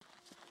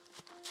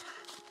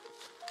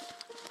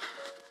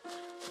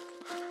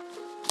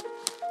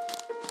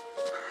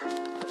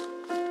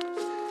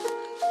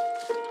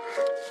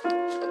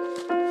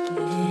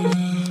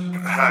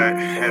Alright,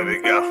 here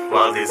we go.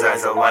 Well, these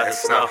eyes are white as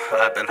snow.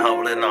 I've been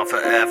holding on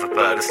forever,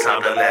 but it's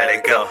time to let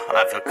it go.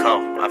 I feel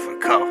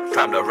cold.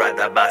 Time to ride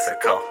that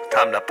bicycle.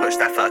 Time to push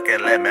that fucking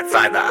limit,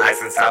 find the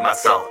ice inside my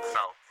soul.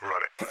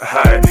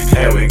 Alright,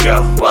 here we go.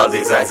 Well,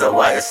 these eyes are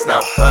white as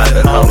snow. I've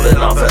been holding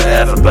on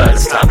forever, but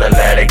it's time to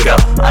let it go.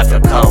 I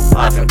feel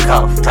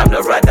cold. Time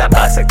to ride that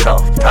bicycle.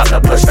 Time to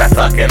push that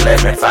fucking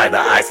limit, find the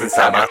ice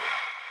inside my soul.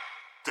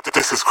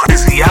 This is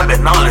crazy, I've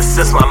been honest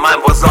since my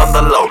mind was on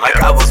the low. Like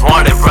I was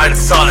wanted, writing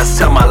sonnets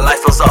till my life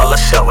was all a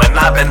show. And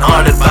I've been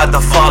haunted by the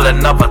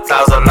falling of 1,000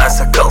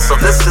 nights ago. So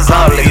this is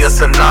hardly a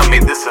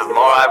tsunami, this is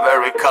more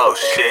Ivory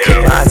Coast shit.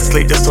 Lies to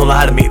sleep, just don't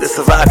lie to me, to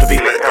survive to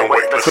be lit and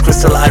weightless. To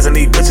crystallize and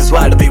eat, which is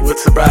why to be with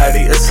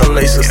sobriety is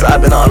salacious.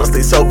 I've been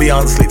honestly so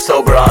beyond sleep,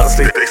 sober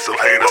honestly. They still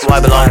hate us. So I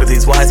belong to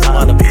these wise and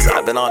wannabes.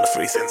 I've been on the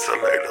free since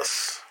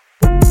Insulators.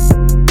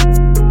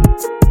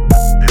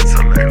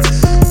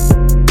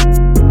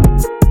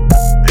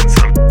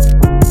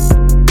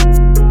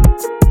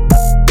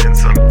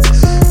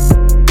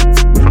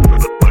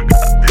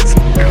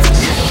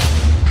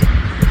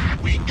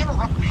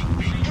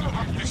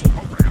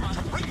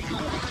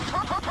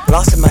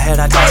 Lost in my head,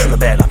 I toss in the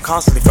bed. I'm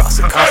constantly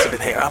frosted, constant in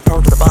hair. I'm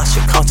prone to the boss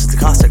shit, consciously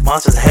caustic.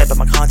 Monsters ahead, but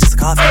my conscience is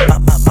coughing.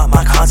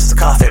 My conscience is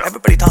coughing.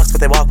 Everybody talks, but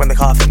they walk when they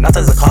coughing.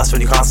 Nothing's a cost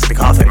when you constantly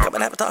coughing. Come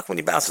and have a talk when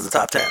you bounce to the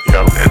top 10.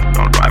 Yo, it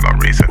don't drive my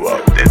reason.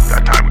 Whoa, this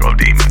that time go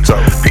demon. So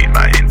feed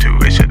my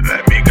intuition,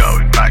 let me go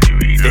and find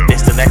you either.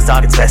 It's the next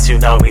audience, best you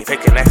know me.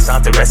 Pick your next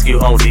song to rescue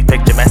only.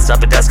 Pick your mess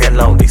up, it does get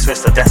lonely.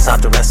 Switch the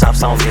desktop to rest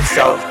stops only.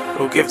 So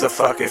who gives a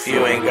fuck if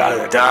you ain't got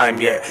a dime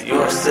yet?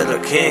 You're still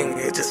a king,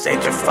 it just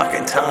ain't your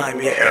fucking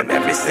time yet. And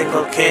every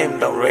single Kim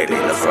don't really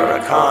look for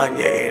a con,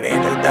 yeah. It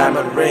ain't a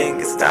diamond ring,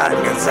 it's time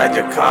inside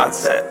your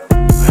concept.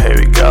 Here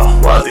we go,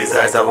 well these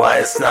eyes are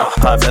white as snow.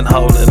 I've been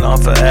holding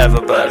on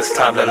forever, but it's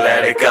time to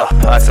let it go.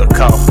 I feel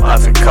cold.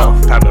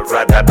 Time to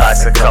ride that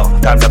bicycle.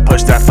 Time to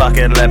push that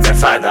fucking limit,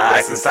 find the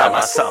ice inside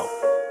my soul.